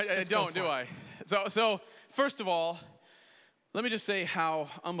 I know, I don't, do I? So first of all, let me just say how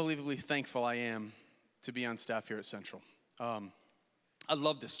unbelievably thankful I am to be on staff here at Central. I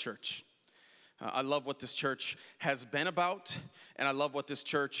love this church. I love what this church has been about, and I love what this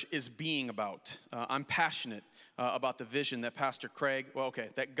church is being about. I'm passionate about the vision that Pastor Craig,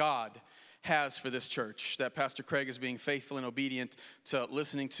 that God has for this church, that Pastor Craig is being faithful and obedient to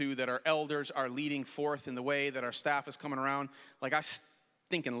listening to, that our elders are leading forth in the way, that our staff is coming around. Like, I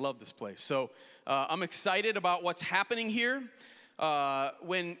stinking love this place. So I'm excited about what's happening here.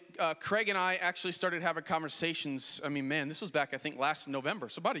 When Craig and I actually started having conversations, this was back, I think, last November,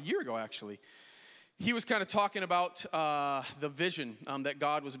 so about a year ago, actually. He was kind of talking about the vision that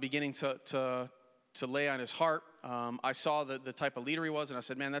God was beginning to lay on his heart. I saw the type of leader he was, and I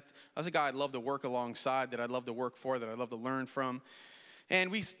said, man, that's a guy I'd love to work alongside, that I'd love to work for, that I'd love to learn from.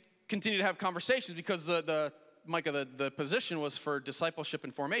 And we continued to have conversations because Micah, the position was for discipleship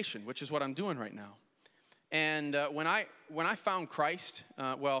and formation, which is what I'm doing right now. And when I found Christ,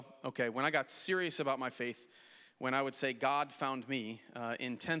 when I got serious about my faith, when I would say God found me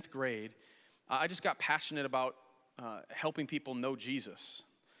in 10th grade, I just got passionate about helping people know Jesus.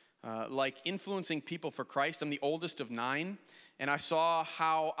 Like influencing people for Christ. I'm the oldest of 9, and I saw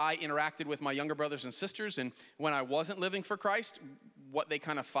how I interacted with my younger brothers and sisters, and when I wasn't living for Christ, what they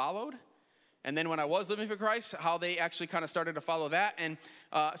kind of followed. And then when I was living for Christ, how they actually kind of started to follow that. And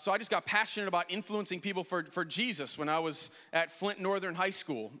so I just got passionate about influencing people for Jesus when I was at Flint Northern High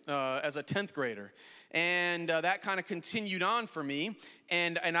School as a 10th grader. And that kind of continued on for me.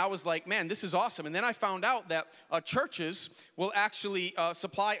 And I was like, man, this is awesome. And then I found out that churches will actually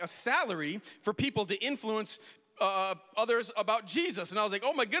supply a salary for people to influence others about Jesus. And I was like,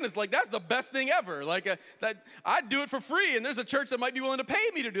 oh my goodness, like that's the best thing ever. Like that I'd do it for free, and there's a church that might be willing to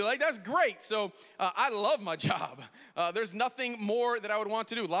pay me to do it. Like that's great. So I love my job. There's nothing more that I would want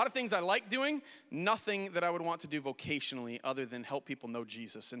to do. A lot of things I like doing, nothing that I would want to do vocationally other than help people know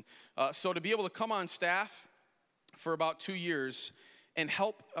Jesus. And so to be able to come on staff for about 2 years and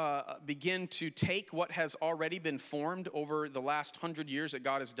help begin to take what has already been formed over the last 100 years that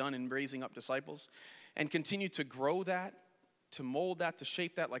God has done in raising up disciples and continue to grow that, to mold that, to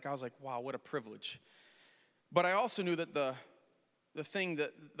shape that. Like I was like, wow, what a privilege. But I also knew that the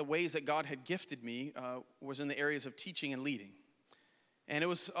the ways that God had gifted me was in the areas of teaching and leading. And it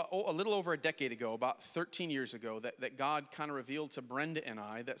was a little over a decade ago, about 13 years ago, that God kind of revealed to Brenda and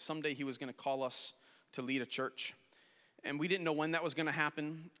I that someday he was going to call us to lead a church. And we didn't know when that was going to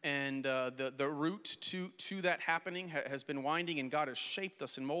happen. And the route to that happening has been winding, and God has shaped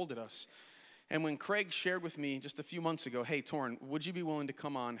us and molded us. And when Craig shared with me just a few months ago, hey, Torrin, would you be willing to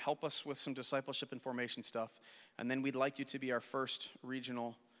come on, help us with some discipleship and formation stuff, and then we'd like you to be our first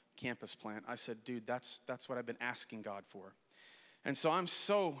regional campus plant? I said, dude, that's what I've been asking God for. And so I'm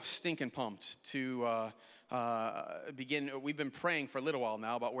so stinking pumped to begin. We've been praying for a little while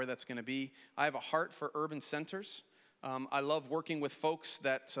now about where that's going to be. I have a heart for urban centers. I love working with folks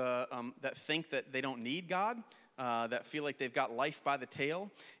that think that they don't need God, that feel like they've got life by the tail.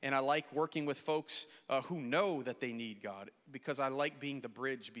 And I like working with folks who know that they need God, because I like being the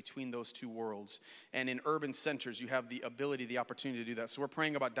bridge between those two worlds. And in urban centers, you have the ability, the opportunity to do that. So we're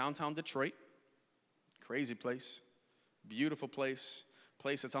praying about downtown Detroit. Crazy place. Beautiful place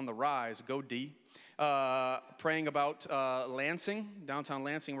that's on the rise. Go D. Praying about Lansing, downtown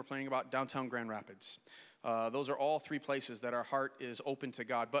Lansing. We're praying about downtown Grand Rapids. Those are all three places that our heart is open to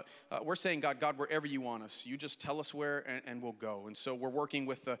God. But we're saying, God, wherever you want us, you just tell us where and we'll go. And so we're working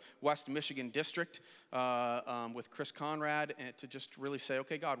with the West Michigan District, with Chris Conrad, and to just really say,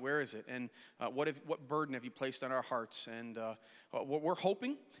 okay, God, where is it? And what burden have you placed on our hearts? And what we're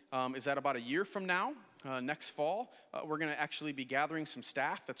hoping is that about a year from now, next fall, we're going to actually be gathering some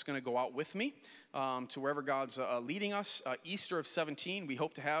staff that's going to go out with me to wherever God's leading us. Easter of 17, we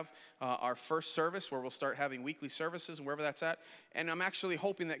hope to have our first service where we'll start having weekly services and wherever that's at. And I'm actually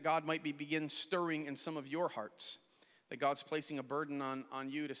hoping that God might begin stirring in some of your hearts, that God's placing a burden on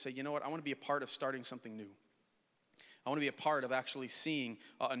you to say, you know what, I want to be a part of starting something new. I want to be a part of actually seeing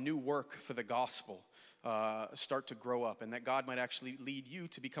a new work for the gospel start to grow up, and that God might actually lead you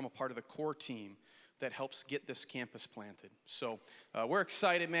to become a part of the core team that helps get this campus planted. So we're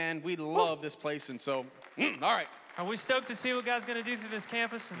excited, man. We love this place. And so, all right. Are we stoked to see what God's going to do through this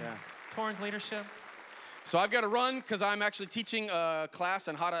campus and Torrin's leadership? So I've got to run because I'm actually teaching a class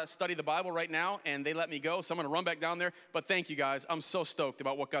on how to study the Bible right now, and they let me go, so I'm going to run back down there. But thank you, guys. I'm so stoked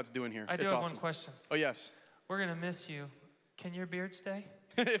about what God's doing here. I do It's have awesome. one question. Oh, yes. We're going to miss you. Can your beard stay?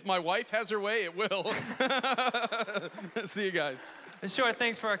 If my wife has her way, it will. See you guys. And sure,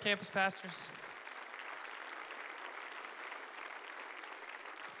 thanks for our campus pastors.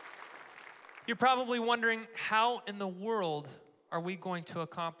 You're probably wondering, how in the world are we going to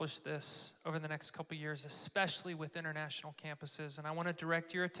accomplish this over the next couple years, especially with international campuses? And I want to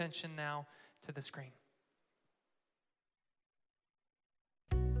direct your attention now to the screen.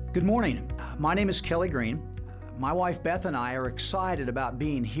 Good morning. My name is Kelly Green. My wife Beth and I are excited about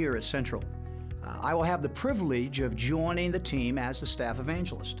being here at Central. I will have the privilege of joining the team as the staff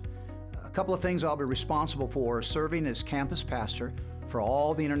evangelist. A couple of things I'll be responsible for: serving as campus pastor for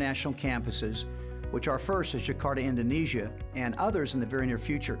all the international campuses, which our first is Jakarta, Indonesia, and others in the very near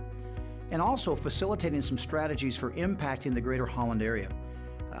future, and also facilitating some strategies for impacting the greater Holland area.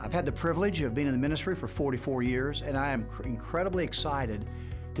 I've had the privilege of being in the ministry for 44 years, and I am incredibly excited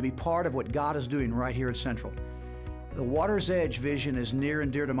to be part of what God is doing right here at Central. The Water's Edge vision is near and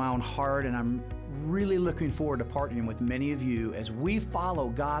dear to my own heart, and I'm really looking forward to partnering with many of you as we follow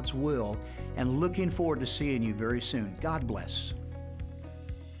God's will, and looking forward to seeing you very soon. God bless.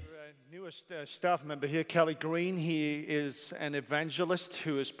 Newest staff member here, Kelly Green. He is an evangelist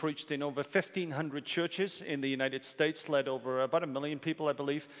who has preached in over 1,500 churches in the United States, led over about 1 million people, I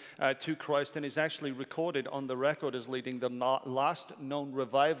believe, to Christ, and is actually recorded on the record as leading the last known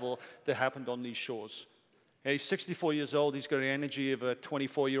revival that happened on these shores. He's 64 years old. He's got the energy of a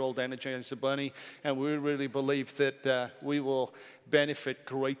 24-year-old Energizer Bunny, and we really believe that we will benefit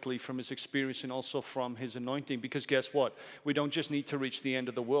greatly from his experience and also from his anointing, because guess what? We don't just need to reach the end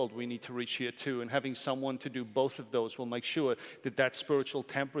of the world. We need to reach here too, and having someone to do both of those will make sure that that spiritual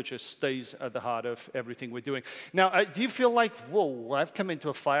temperature stays at the heart of everything we're doing. Now, do you feel like, whoa, I've come into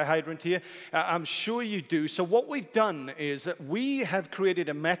a fire hydrant here? I'm sure you do. So what we've done is that we have created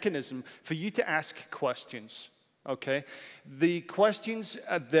a mechanism for you to ask questions. Okay, the questions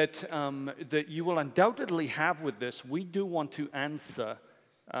that you will undoubtedly have with this, we do want to answer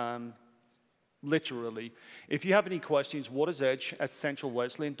literally. If you have any questions,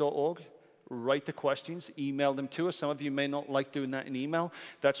 watersedge@centralwesleyan.org. Write the questions, email them to us. Some of you may not like doing that in email.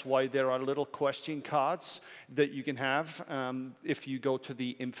 That's why there are little question cards that you can have if you go to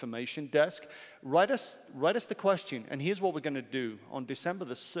the information desk. Write us the question, and here's what we're going to do. On December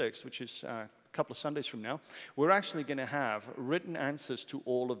the 6th, which is a couple of Sundays from now, we're actually going to have written answers to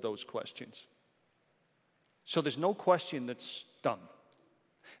all of those questions. So there's no question that's done.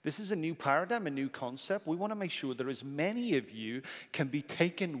 This is a new paradigm, a new concept. We want to make sure that as many of you can be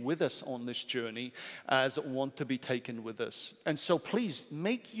taken with us on this journey as want to be taken with us. And so please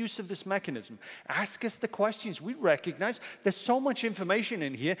make use of this mechanism. Ask us the questions. We recognize there's so much information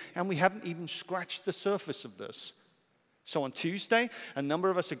in here, and we haven't even scratched the surface of this. So on Tuesday, a number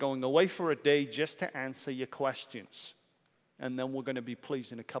of us are going away for a day just to answer your questions. And then we're going to be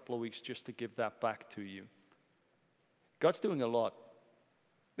pleased in a couple of weeks just to give that back to you. God's doing a lot.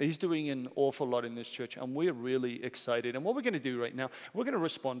 He's doing an awful lot in this church, and we're really excited. And what we're going to do right now, we're going to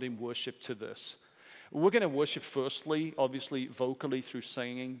respond in worship to this. We're going to worship firstly, obviously, vocally through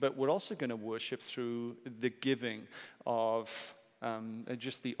singing, but we're also going to worship through the giving of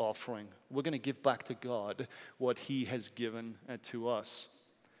just the offering. We're going to give back to God what He has given to us.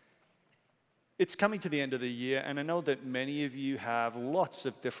 It's coming to the end of the year, and I know that many of you have lots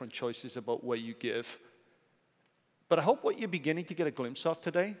of different choices about where you give. But I hope what you're beginning to get a glimpse of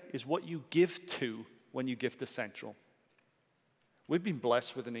today is what you give to when you give to Central. We've been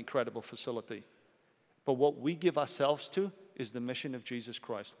blessed with an incredible facility. But what we give ourselves to is the mission of Jesus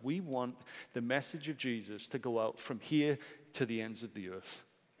Christ. We want the message of Jesus to go out from here to the ends of the earth.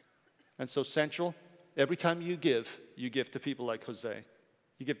 And so Central, every time you give to people like Jose.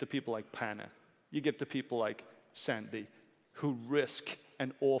 You give to people like Pana. You give to people like Sandy, who risk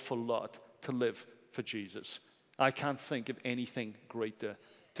an awful lot to live for Jesus. I can't think of anything greater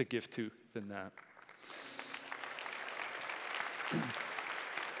to give to than that.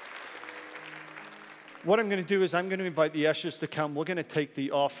 What I'm going to do is I'm going to invite the ushers to come. We're going to take the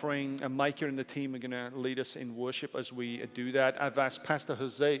offering, and Micah and the team are going to lead us in worship as we do that. I've asked Pastor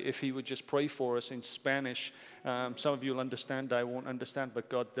Jose if he would just pray for us in Spanish. Some of you will understand. I won't understand, but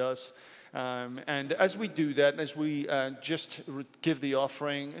God does. And as we do that, as we just give the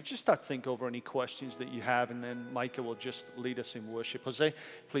offering, just start to think over any questions that you have, and then Micah will just lead us in worship. Jose,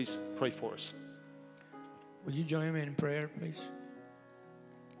 please pray for us. Will you join me in prayer, please?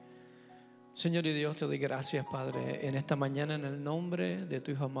 Señor y Dios, te doy gracias, Padre, en esta mañana en el nombre de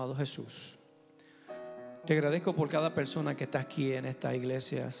tu Hijo amado Jesús. Te agradezco por cada persona que está aquí en esta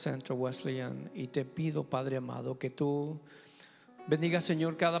iglesia Central Wesleyan y te pido, Padre amado, que tú bendiga,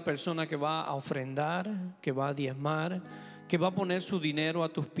 Señor, cada persona que va a ofrendar, que va a diezmar, que va a poner su dinero a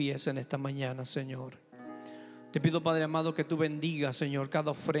tus pies en esta mañana, Señor. Te pido, Padre amado, que tú bendigas, Señor,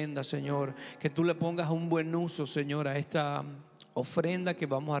 cada ofrenda, Señor, que tú le pongas un buen uso, Señor, a esta ofrenda que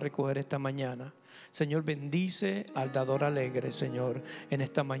vamos a recoger esta mañana. Señor, bendice al dador alegre, Señor, en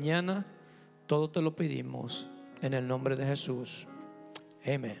esta mañana. Todo te lo pedimos en el nombre de Jesús.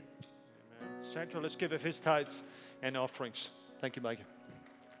 Amén. Central, let's give of his tithes and offerings. Thank you, Mike.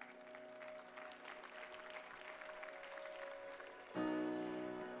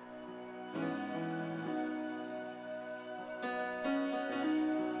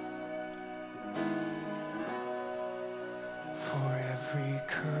 For every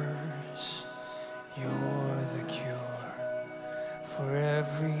curse, you're the cure. For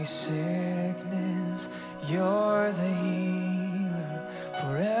every sickness, you're the healer.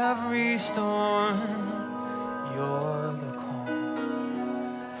 For every storm, you're the calm.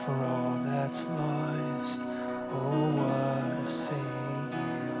 For all that's lost, oh, what a Savior.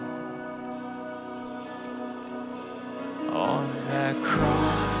 On that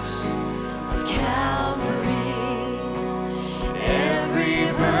cross of Calvary, every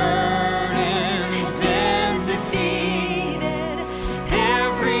burden has been defeated,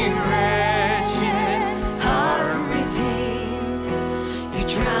 every wretched heart redeemed. You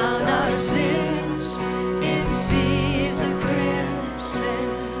drown our sins in seas of crimson.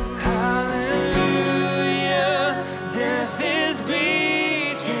 Hallelujah, death is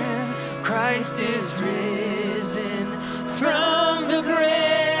beaten, Christ is risen from the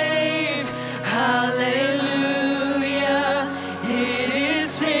grave. Hallelujah, it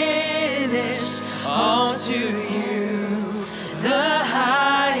is finished. All to you the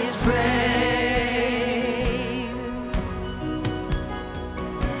highest praise.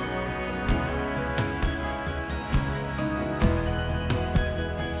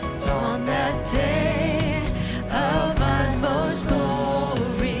 On that day of utmost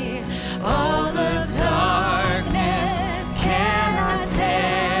glory, all the darkness cannot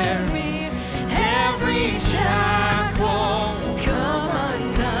tarry. Every shackle will come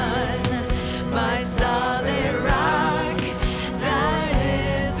undone. My solid rock, that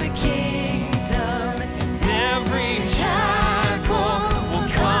is the kingdom. Every shackle will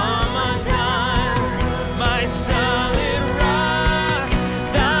come undone. My solid rock,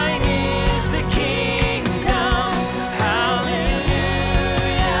 thine is the kingdom.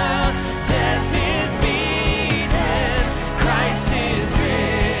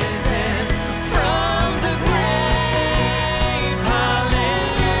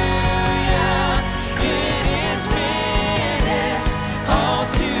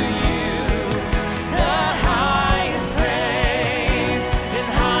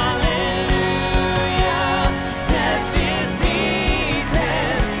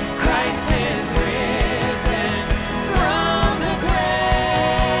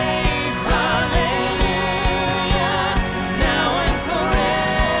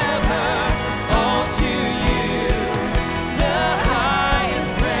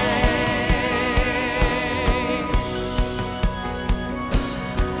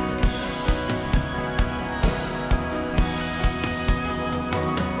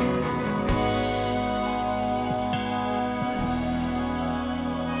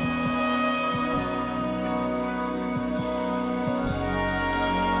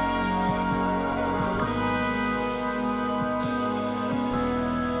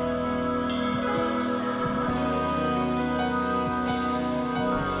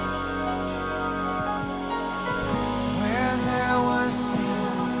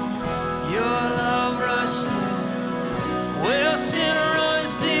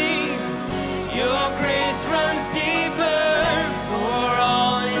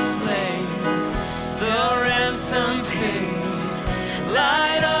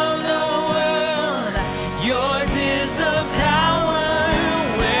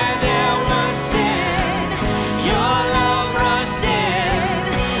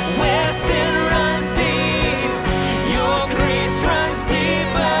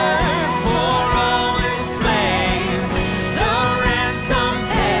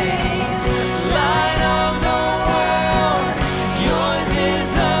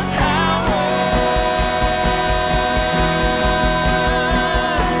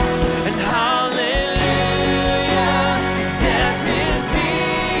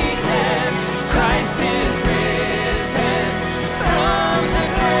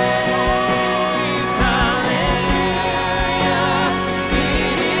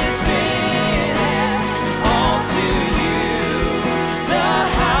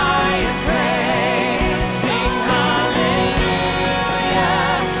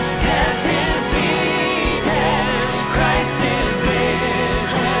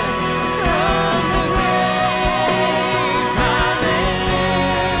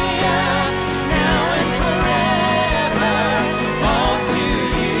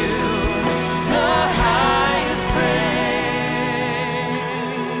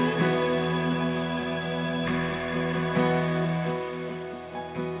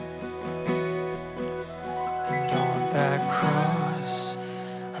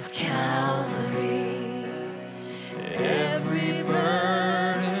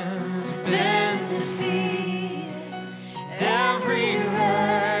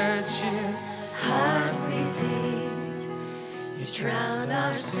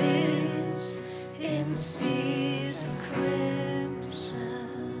 sins in seas of crimson.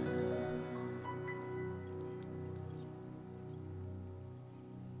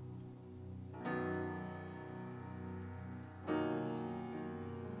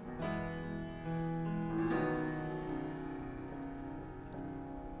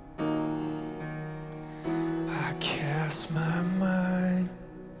 I cast my mind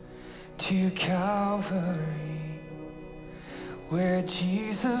to Calvary, where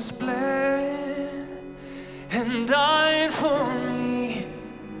Jesus bled and died for me.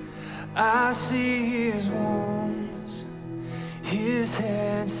 I see his wounds, his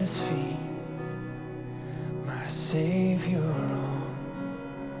hands, his feet, my Savior on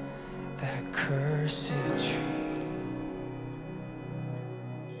that cursed tree.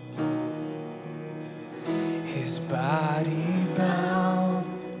 His body bound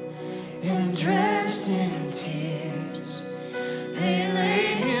and drenched in tears, they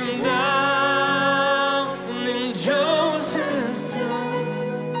laid him down in Joseph's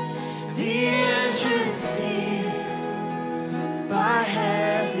tomb, the entrance sealed by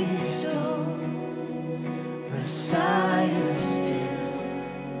heavy stone. Messiah still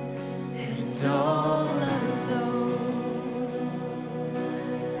and all alone.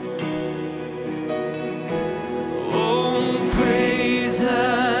 Oh, praise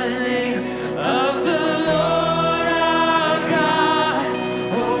the name of the Lord our God.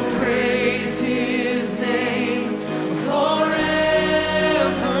 Oh, praise his name forevermore.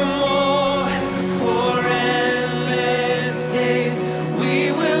 For endless days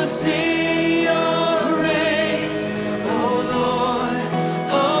we will sing your praise. Oh Lord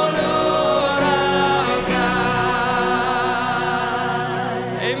our God.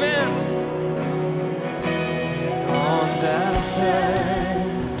 Amen. On that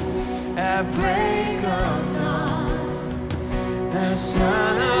third, at break of dawn, the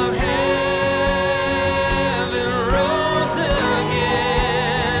Son of Heaven rose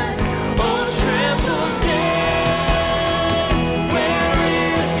again. Oh, tremble dead, where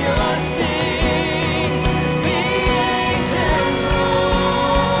is your sting? The angels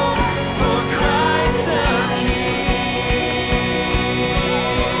roar for Christ the King.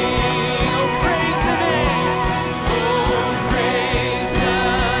 Oh, praise the name. Oh, praise the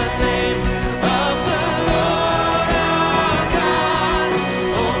name of the Lord our God.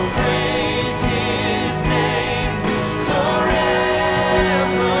 Oh, praise his name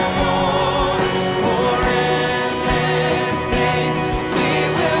forevermore. For endless days we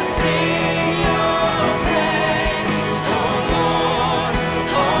will sing your praise. Oh Lord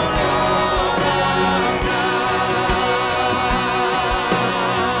our God.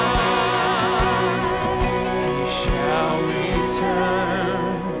 He shall return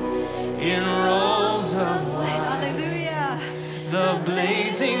in robes of white. Hallelujah. The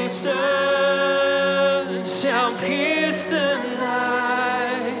blazing sun shall pierce the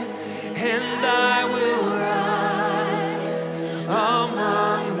night, and I will rise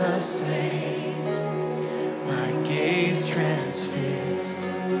among the saints, my gaze transfixed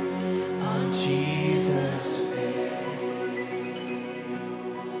on Jesus' face.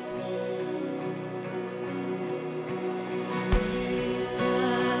 Praise the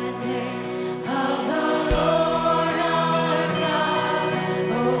name of the Lord our God.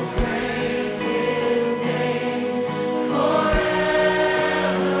 Oh, praise his name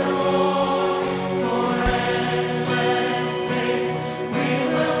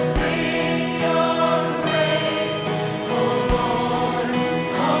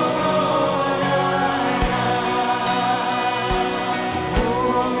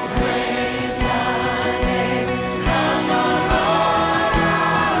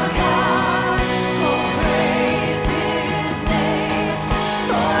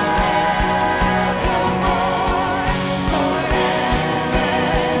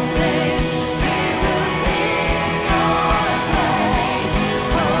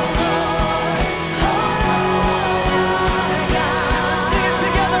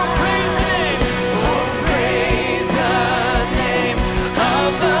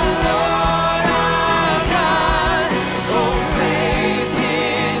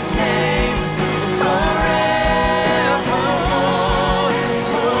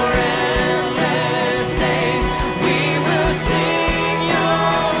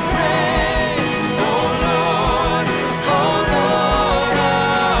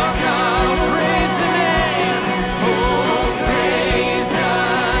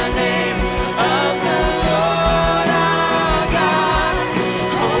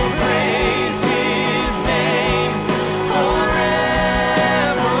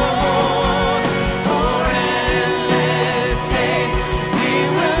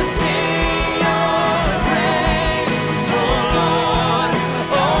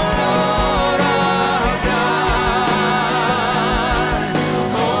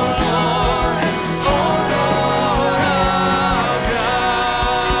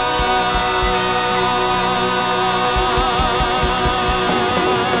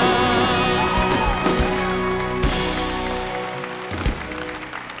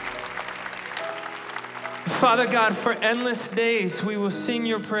God, for endless days we will sing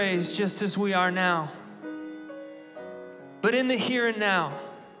your praise just as we are now. But in the here and now,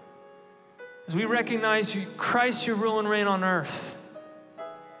 as we recognize you, Christ, your rule and reign on earth,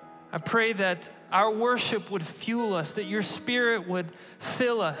 I pray that our worship would fuel us, that your Spirit would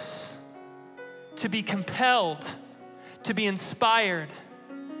fill us to be compelled, to be inspired,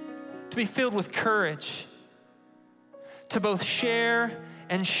 to be filled with courage, to both share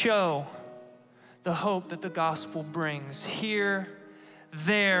and show the hope that the gospel brings here,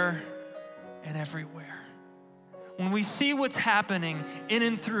 there, and everywhere. When we see what's happening in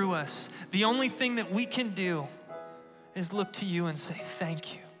and through us, the only thing that we can do is look to you and say,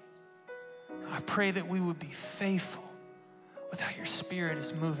 thank you. I pray that we would be faithful with how your Spirit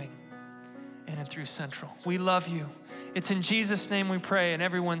is moving in and through Central. We love you. It's in Jesus' name we pray, and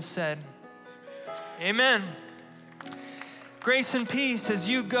everyone said, amen. Grace and peace as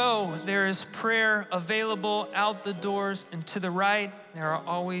you go. There is prayer available out the doors and to the right. There are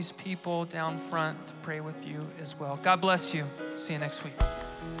always people down front to pray with you as well. God bless you. See you next week.